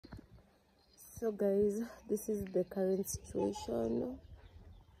So guys, this is the current situation.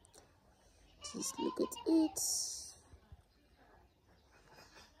 Just look at it.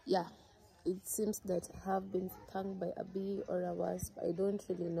 Yeah, it seems that I have been stung by a bee or a wasp. I don't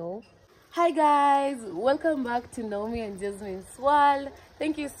really know. Hi guys, welcome back to Naomi and Jasmine's World.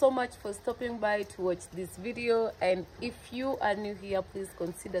 Thank you so much for stopping by to watch this video, and if you are new here, please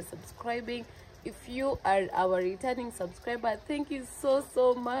consider subscribing. If you are our returning subscriber, thank you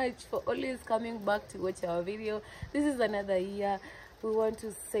so much for always coming back to watch our video. This is another year. We want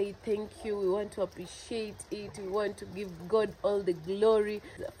to say thank you. We want to appreciate it. We want to give God all the glory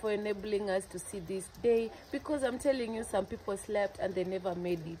for enabling us to see this day, because I'm telling you, some people slept and they never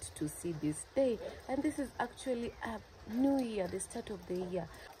made it to see this day. And this is actually a new year, the start of the year.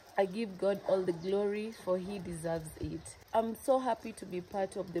 I give God all the glory, for he deserves it. I'm so happy to be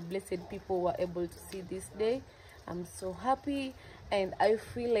part of the blessed people who are able to see this day. I'm so happy, and I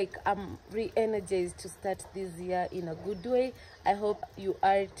feel like I'm re-energized to start this year in a good way. I hope you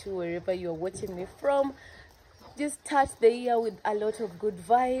are too, wherever you're watching me from. Just start the year with a lot of good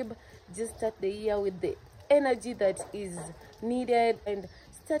vibe. Just start the year with the energy that is needed, and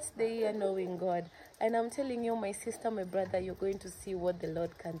start the year knowing God. And I'm telling you, my sister, my brother, you're going to see what the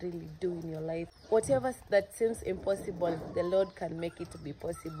Lord can really do in your life. Whatever that seems impossible, the Lord can make it to be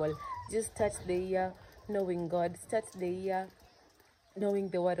possible. Just start the year knowing God. Start the year knowing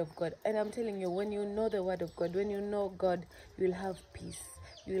the word of God. And I'm telling you, when you know the word of God, when you know God, you will have peace,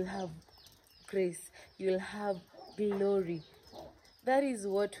 you will have grace, you will have glory. That is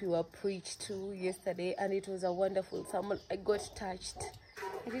what we were preached to yesterday, and it was a wonderful sermon. I got touched.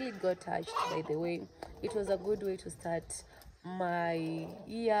 I really got touched, by the way. It was a good way to start my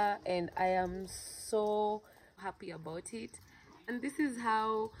year, and I am so happy about it. And this is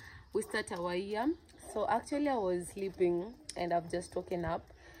how we start our year. So actually, I was sleeping and I've just woken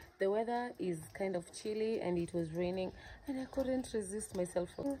up. The weather is kind of chilly and it was raining, and I couldn't resist myself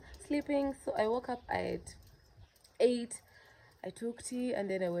from sleeping. So I woke up at 8. I took tea and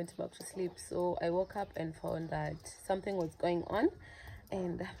then I went back to sleep. So I woke up and found that something was going on,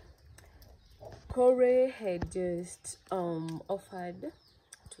 and Corey had just offered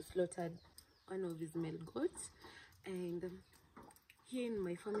to slaughter one of his male goats. And here in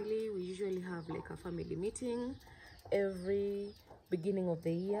my family, we usually have like a family meeting every beginning of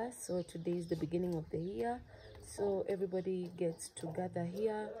the year. So today is the beginning of the year, so everybody gets to gather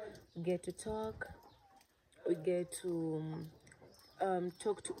here. We get to talk, we get to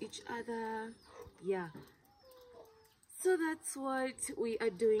talk to each other. Yeah, so that's what we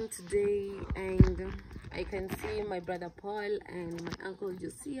are doing today. And I can see my brother Paul and my uncle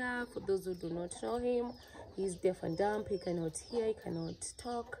Josiah. For those who do not know him, he's deaf and dumb. He cannot hear, he cannot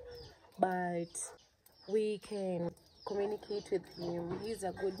talk, but we can communicate with him. He's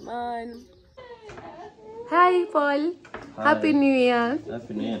a good man. Hi Paul. Hi. Happy New Year.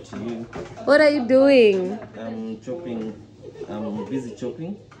 Happy New Year to you. What are you doing? I'm chopping. I'm busy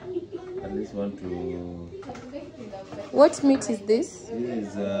chopping. I just want to. What meat is this? This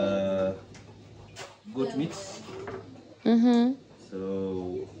is goat meat.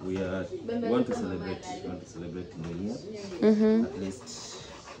 So we want to celebrate. New Year. At least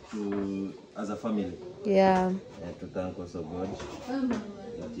as a family. Yeah. And to thank also God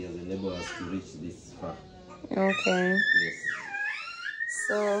that He has enabled us to reach this far. Okay. Yes.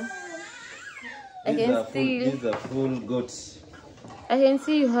 So These are full goats. I can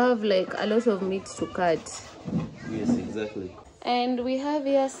see you have like a lot of meat to cut. Yes, exactly. And we have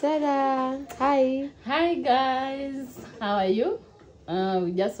here Sarah. Hi. Hi guys, how are you?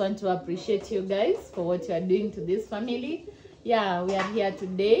 We just want to appreciate you guys for what you are doing to this family. Yeah, we are here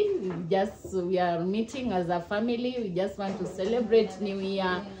today. We are meeting as a family. We just want to celebrate New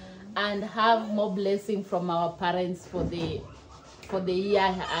Year and have more blessing from our parents for the year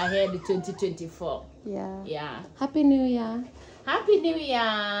ahead, 2024. Yeah. Happy New Year. Happy New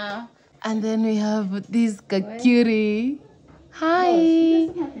Year. And then we have this Kakiri. Hi.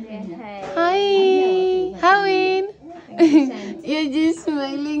 Hi. Howin. You're just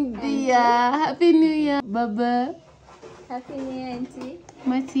smiling, dear. Happy New Year, Baba. Happy New Year, Auntie.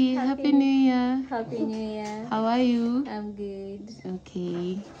 Mati, Happy New Year. Happy New Year. How are you? I'm good.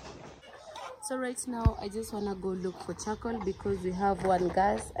 Okay. So right now, I just want to go look for charcoal, because we have one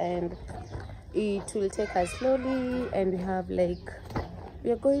gas and it will take us slowly, and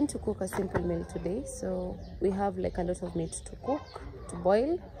we are going to cook a simple meal today. So we have like a lot of meat to cook, to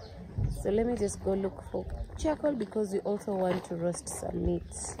boil. So let me just go look for charcoal, because we also want to roast some meat.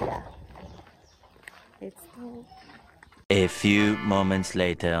 Yeah. Let's go. A few moments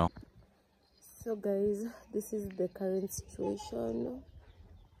later. So guys, this is the current situation.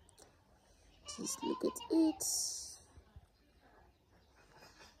 Just look at it.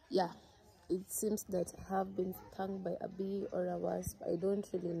 Yeah, it seems that I have been stung by a bee or a wasp. I don't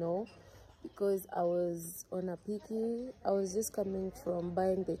really know, because I was on a picky. I was just coming from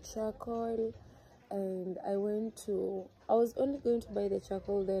buying the charcoal, and I was only going to buy the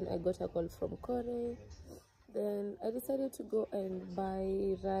charcoal. Then I got a call from Kore. Then I decided to go and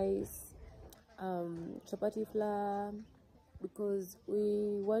buy rice, chapati flour, because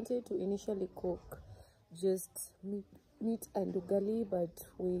we wanted to initially cook just meat and ugali, but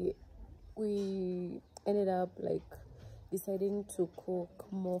we ended up like deciding to cook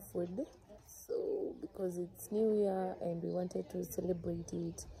more food. So because it's New Year and we wanted to celebrate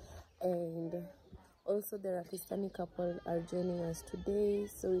it, and also the Rakistani couple are joining us today,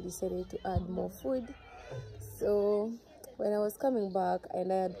 so we decided to add more food. So when I was coming back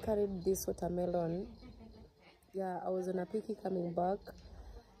and I had carried this watermelon, yeah, I was on a picky coming back,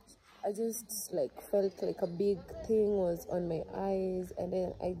 I just like felt like a big thing was on my eyes, and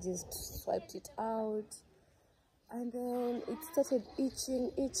then I just swiped it out, and then it started itching,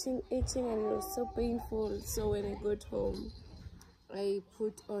 and it was so painful. So when I got home, I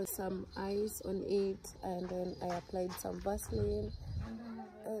put on some ice on it, and then I applied some Vaseline,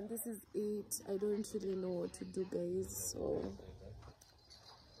 and this is it. I don't really know what to do, guys. So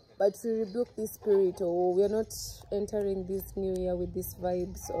but we rebuke this spirit. We are not entering this new year with this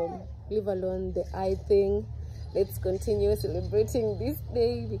vibe, so leave alone the eye thing. Let's continue celebrating this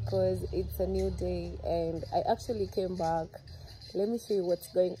day because it's a new day. And I actually came back. Let me show you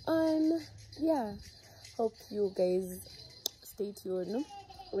what's going on. Yeah, hope you guys stay tuned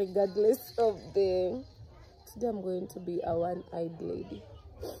regardless of the today I'm going to be a one-eyed lady.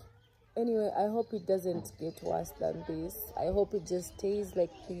 Anyway, I hope it doesn't get worse than this. I hope it just stays like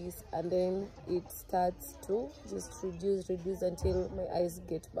this, and then it starts to just reduce until my eyes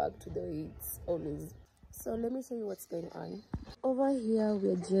get back to the way it's always. So let me show you what's going on. Over here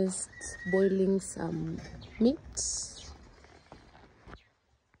we're just boiling some meat.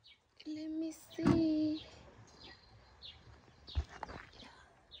 Let me see. You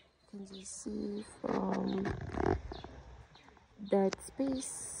can just see from that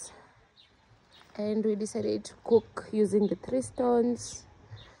space. And we decided to cook using the 3 stones.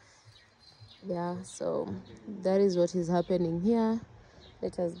 Yeah, so that is what is happening here.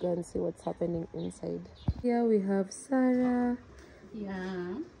 Let us go and see what's happening inside. Here we have Sarah.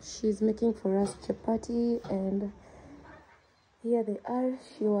 Yeah, She's making for us chapati, and here they are.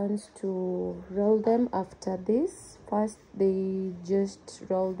 She wants to roll them after this. First they just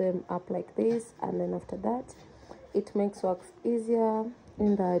roll them up like this, and then after that it makes work easier,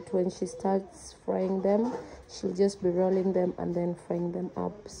 in that when she starts frying them, she'll just be rolling them and then frying them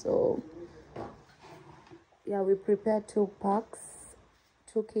up. So yeah, we prepared 2 packs,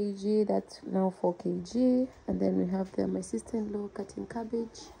 2 kg, that's now 4 kg. And then we have there my sister-in-law cutting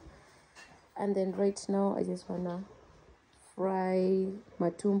cabbage, and then right now I just wanna fry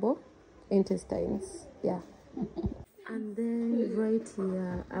matumbo, intestines. Yeah. And then right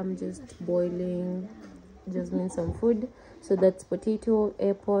here I'm just boiling some food. So that's potato,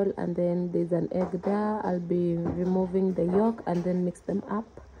 apple, and then there's an egg there. I'll be removing the yolk and then mix them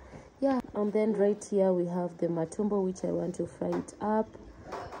up. Yeah, and then right here we have the matumbo, which I want to fry it up.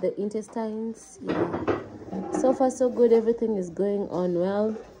 The intestines. Yeah, so far so good. Everything is going on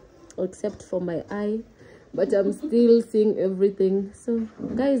well, except for my eye, but I'm still seeing everything. So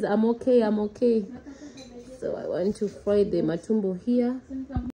guys, I'm okay. So I want to fry the matumbo here.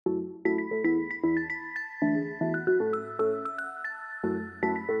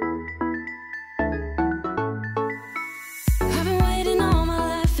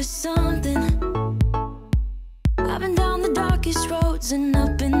 And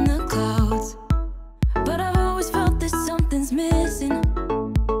up in the clouds, but I've always felt that something's missing.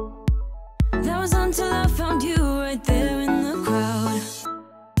 That was until I found you right there in the crowd.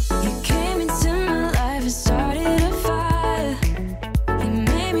 You came into my life and started a fire. You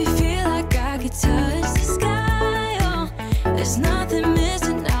made me feel like I could touch the sky. Oh, there's nothing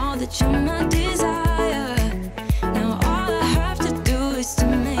missing now that you're my desire. Now all I have to do is to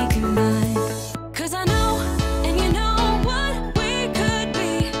make you mine. 'Cause I know, and you know what we could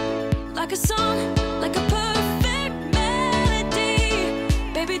be. Like a song, like a perfect melody.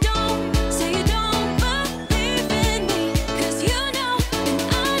 Baby, don't say you don't believe in me. 'Cause you know, and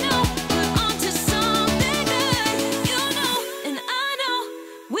I know, we're onto something good. You know, and I know,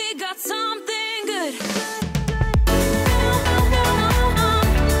 we got something good.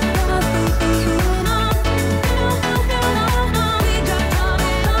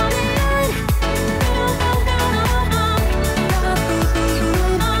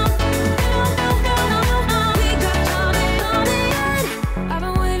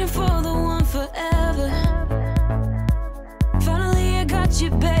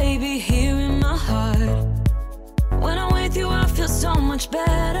 much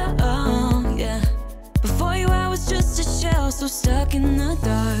better. Oh, yeah. Before you, I was just a shell, so stuck in the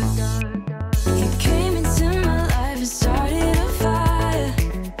dark. You came into my life and started a fire.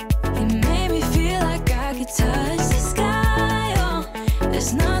 You made me feel like I could touch the sky. Oh,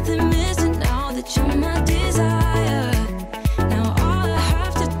 there's nothing missing now that you're my desire. Now all I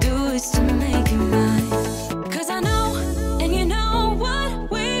have to do is to make you mine. 'Cause I know, and you know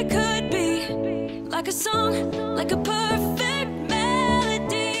what we could be. Like a song, like a perfect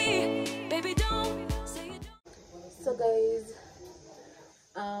melody. Baby, don't say you don't. So guys,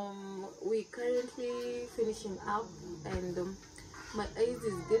 we currently finishing up, and my eyes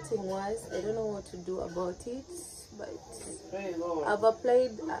is getting worse. I don't know what to do about it, but I've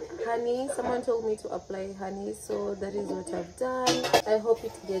applied honey. Someone told me to apply honey, so that is what I've done. I hope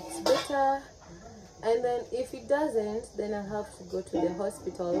it gets better, and then if it doesn't, then I have to go to the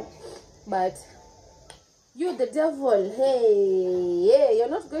hospital. But you, the devil, hey, you're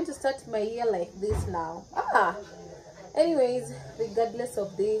not going to start my year like this now. Anyways, regardless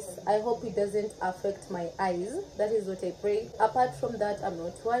of this, I hope it doesn't affect my eyes. That is what I pray. Apart from that, I'm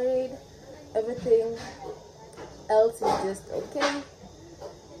not worried. Everything else is just okay.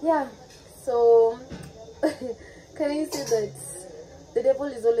 Yeah, so can you see that the devil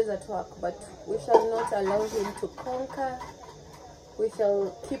is always at work, but we shall not allow him to conquer. We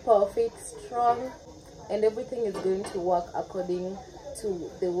shall keep our faith strong, and everything is going to work according to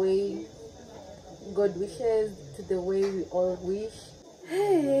the way God wishes, to the way we all wish.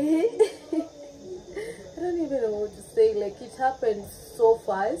 Hey, I don't even know what to say. Like, it happened so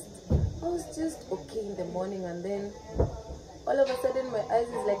fast. I was just okay in the morning, and then all of a sudden my eyes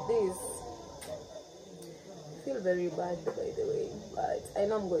is like this. I feel very bad, by the way, but I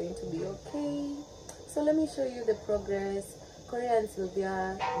know I'm going to be okay. So let me show you the progress. Corey and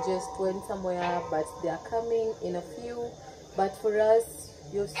Sylvia just went somewhere, but they are coming in a few. But for us,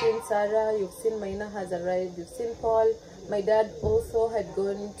 you've seen Sarah, you've seen Maina has arrived, you've seen Paul. My dad also had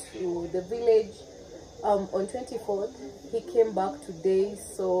gone to the village on 24th. He came back today,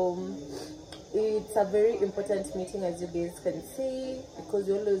 so it's a very important meeting, as you guys can see, because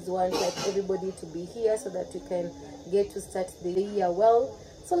you always want like everybody to be here so that you can get to start the year well.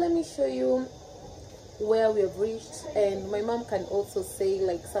 So let me show you where we have reached, and my mom can also say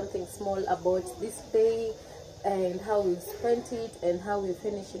like something small about this day and how we spent it and how we're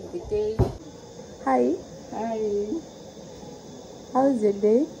finishing the day. Hi. Hi. How's your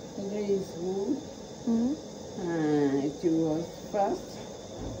day? Today is good. Mm-hmm. It was fast,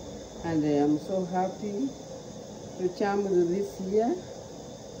 and I am so happy to come to this year,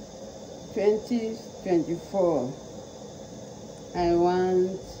 2024. I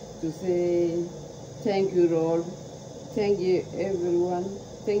want to say thank you, Lord. Thank you, everyone.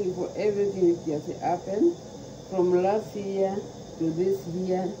 Thank you for everything that has happened from last year to this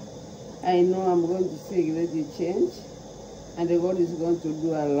year. I know I'm going to see a great change, and God is going to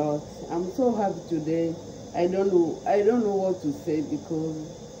do a lot. I'm so happy today. I don't know what to say, because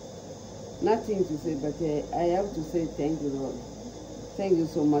nothing to say, but I have to say thank you, Lord. Thank you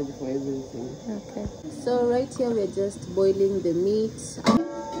so much for everything. Okay. So right here we're just boiling the meat.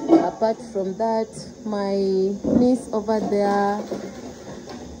 Apart from that, my niece over there,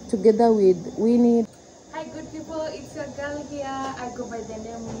 together with Winnie. Hi good people, it's your girl here. I go by the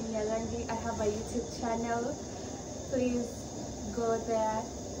name Winnie Arangi. I have a YouTube channel. Please go there,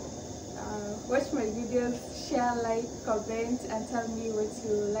 watch my videos, share, like, comment, and tell me what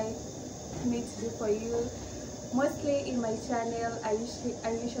you like me to do for you. Mostly in my channel, I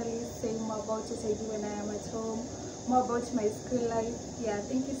usually say more about what I do when I am at home, more about my school life. Yeah,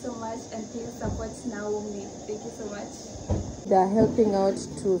 thank you so much, and please support Naomi. Thank you so much. They're helping out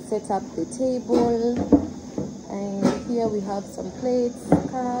to set up the table, and here we have some plates,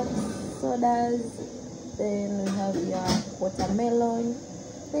 cups, sodas, then we have here watermelon.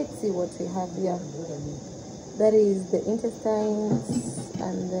 Let's see what we have here. That is the intestines,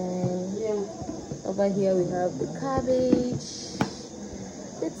 and then over here we have the cabbage.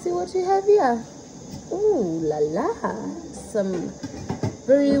 Let's see what we have here. Ooh la la, some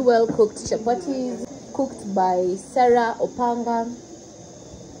very well cooked chapatis, cooked by Sarah Opanga.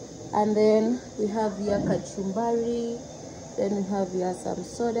 And then we have here kachumbari, then we have here some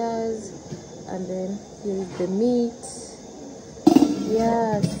sodas, and then here is the meat.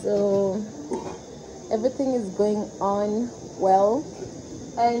 Yeah, so everything is going on well.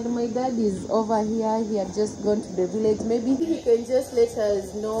 And my dad is over here. He had just gone to the village. Maybe he can just let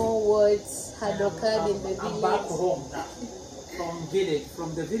us know what had occurred in the village. I'm back home now.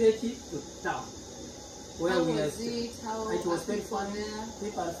 From the village to town. Where How we was are. it? How it was very people fun. there?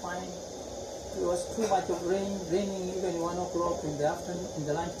 People are fine. it was too much of rain, raining even 1 o'clock in the afternoon, in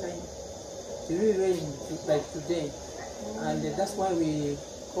the lunchtime. It really rained like today, and that's why we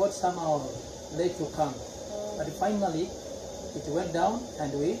thought somehow late to come. But finally, it went down,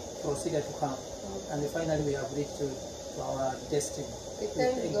 and we proceeded to come, and finally we have reached to our destiny. We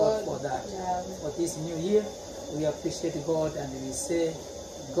thank God for that. Yeah. For this new year, we appreciate God, and we say,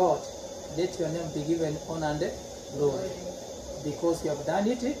 God, let your name be given honor and glory, because you have done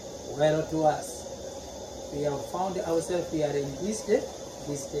it well to us. We have found ourselves here in this day.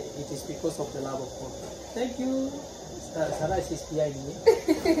 It is because of the love of God. Thank you. Sarah is behind me.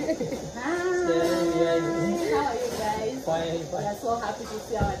 How are you guys? Fine. We are so happy to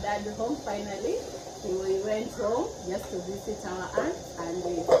see our dad home finally. We went home just to visit our aunt, and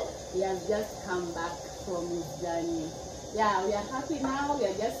he has just come back from his journey. Yeah, we are happy now. We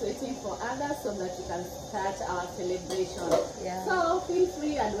are just waiting for others so that we can start our celebration. Yeah. So feel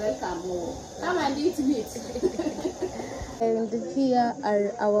free and welcome home. Come and eat meat. And here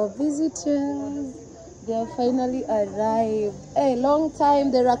are our visitors. They have finally arrived. Hey, long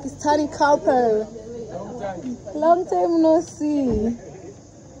time, the Rakistani couple. Long time no see.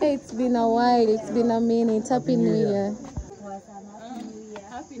 Hey, it's been a while. It's been a minute. Happy New Year.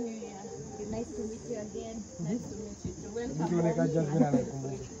 Happy New Year. Nice to meet you again. Nice to meet you too. Welcome.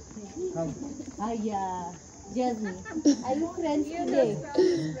 Hiya, Jasmine. Are you friends today?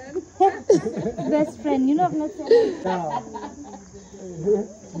 Best friend. You know I've not said hi.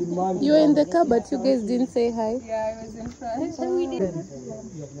 You were in the car, but you guys didn't say hi. Yeah, I was in front. So we did.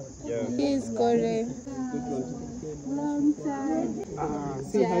 He is Corey. Long time.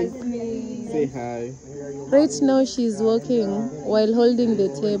 Say hi. Say hi. Right now, she's walking while holding the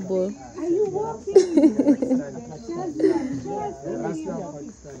table. Are you walking?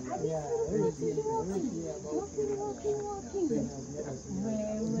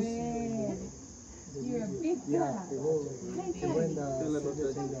 You're a big girl.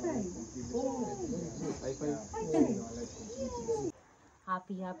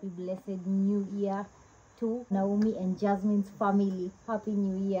 Happy blessed New Year to Naomi and Jasmine's family. Happy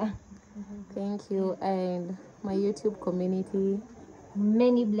New Year. Thank you, and my YouTube community.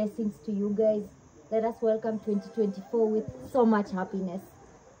 Many blessings to you guys. Let us welcome 2024 with so much happiness.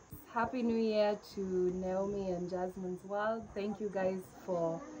 Happy New Year to Naomi and Jasmine's World. Thank you guys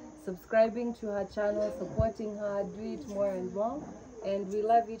for subscribing to her channel, supporting her. Do it more and more. And we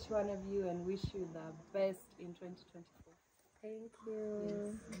love each one of you and wish you the best in 2024. Thank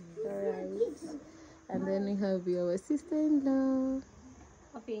you. Alright. And then we have our sister-in-law.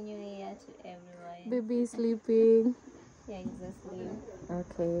 Happy New Year to everyone. Baby is sleeping. Yeah, exactly.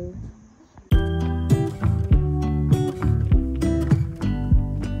 Okay.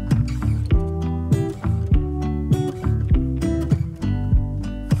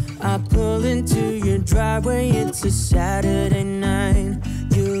 I pull into your driveway, it's a Saturday night.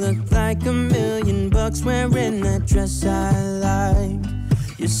 You look like $1,000,000 wearing that dress I like.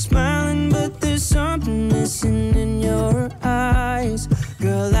 You're smiling, but there's something missing in your eyes.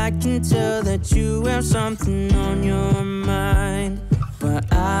 Girl, I can tell that you have something on your mind.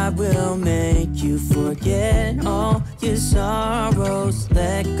 But I will make you forget all your sorrows.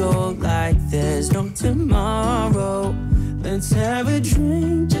 Let go like there's no tomorrow. Let's have a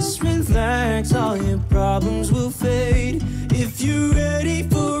drink, just relax, all your problems will fade. If you're ready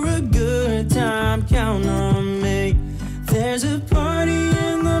for a good time, count on me. There's a party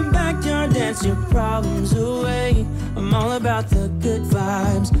in the backyard, dance your problems away. I'm all about the good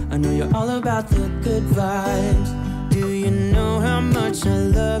vibes, I know you're all about the good vibes. Do you know how much I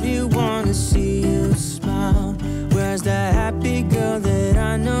love you, wanna see you smile? Where's that happy girl that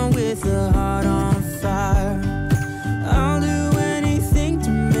I know with a heart on fire? I'll do anything to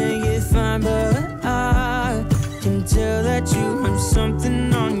make it fine, but I can tell that you have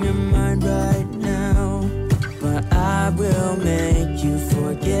something on your mind right now. But I will make you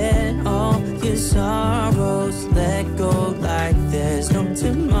forget all your sorrows. Let go like there's no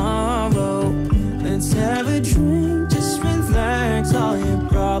tomorrow. Let's have a drink, just relax, all your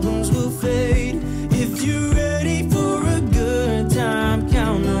problems will fade. If you're ready for a good time,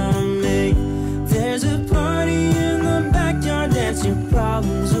 count on me. There's a party in the backyard, dance your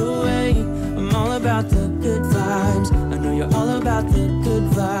problems away. I'm all about the good vibes, I know you're all about the good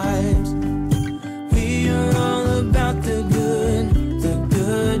vibes. We are all about the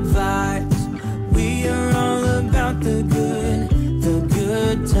good vibes. We are all about the good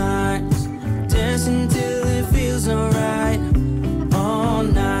times. Dancing till it feels alright, all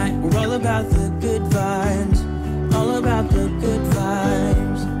night. We're all about the good vibes, all about the good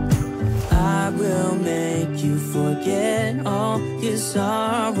vibes. I will make you forget all your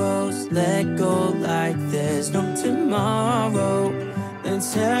sorrows. let go like there's no tomorrow.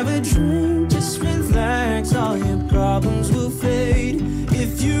 Let's have a drink, just relax, all your problems will fade.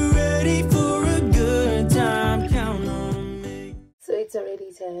 If you're ready for a good time, count on me. So it's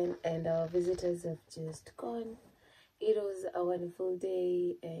already 10 and our visitors have just gone. It was a wonderful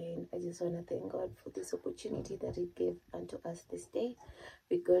day, and I just want to thank God for this opportunity that He gave unto us this day.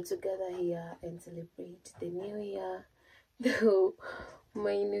 We got together here and celebrate the new year. Though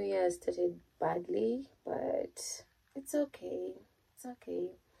my new year started badly, but it's okay. It's okay.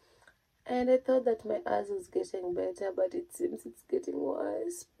 And I thought that my ass was getting better, but it seems it's getting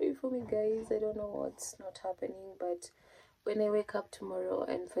worse. Pray for me, guys. I don't know what's not happening, but when I wake up tomorrow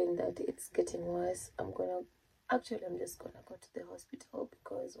and find that it's getting worse, I'm just gonna go to the hospital,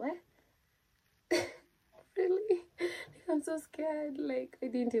 because why? Really? I'm so scared. Like, I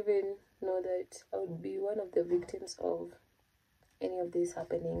didn't even know that I would be one of the victims of any of this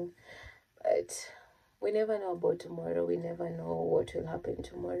happening. But we never know about tomorrow. We never know what will happen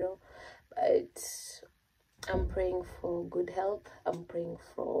tomorrow. But I'm praying for good health. I'm praying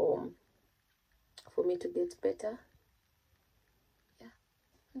for me to get better. Yeah,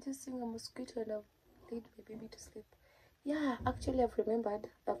 I'm just seeing a mosquito and I've laid my baby to sleep. Yeah, actually I've remembered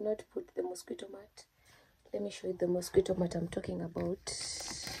I've not put the mosquito mat. Let me show you the mosquito mat I'm talking about.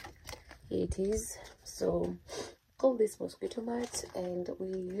 Here it is. So call this mosquito mat, and we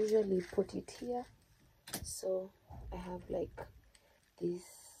usually put it here. So I have like this.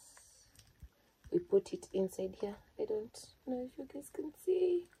 We put it inside here. I don't know if you guys can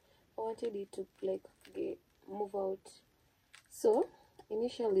see. I wanted it to like move out. So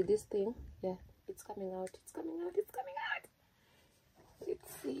initially this thing, yeah, it's coming out. It's coming out. It's coming out.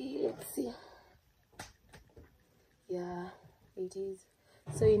 Let's see. Let's see. Yeah, it is.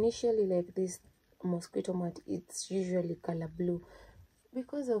 So initially, like this mosquito mat, it's usually color blue,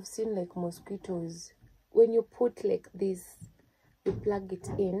 because I've seen like mosquitoes, when you put like this, you plug it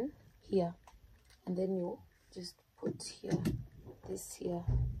in here and then you just put here, this here,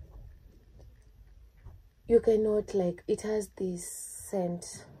 you cannot, like, it has this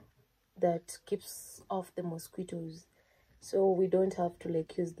scent that keeps off the mosquitoes, so we don't have to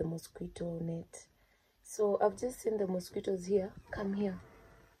like use the mosquito net. So I've just seen the mosquitoes here. Come here.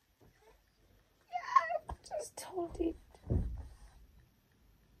 Yeah, just hold it.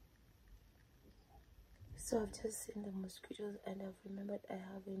 So I've just seen the mosquitoes and I've remembered I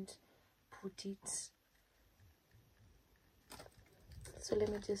haven't put it. So let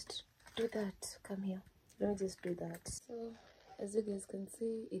me just do that. Come here. Let me just do that. So as you guys can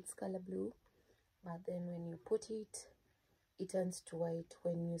see, it's color blue, but then when you put it, it turns to white.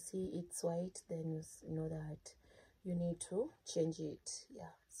 When you see it's white, then you know that you need to change it. Yeah,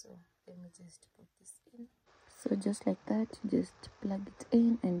 so let me just put this in. So just like that, just plug it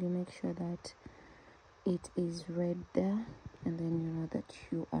in and you make sure that it is red there, and then you know that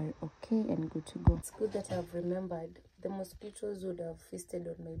you are okay and good to go. It's good that I've remembered. The mosquitoes would have feasted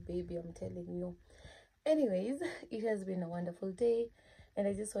on my baby, I'm telling you. Anyways, it has been a wonderful day, and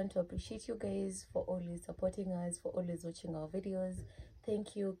I just want to appreciate you guys for always supporting us, for always watching our videos.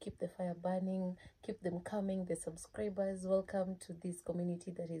 Thank you. Keep the fire burning, keep them coming. The subscribers, welcome to this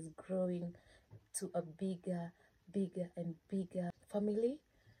community that is growing to a bigger and bigger family.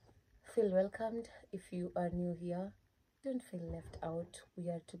 Feel welcomed. If you are new here, don't feel left out. We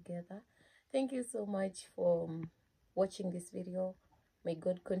are together. Thank you so much for watching this video. May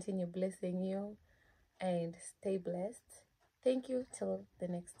God continue blessing you and stay blessed. Thank you. Till the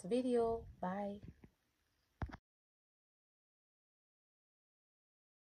next video. Bye.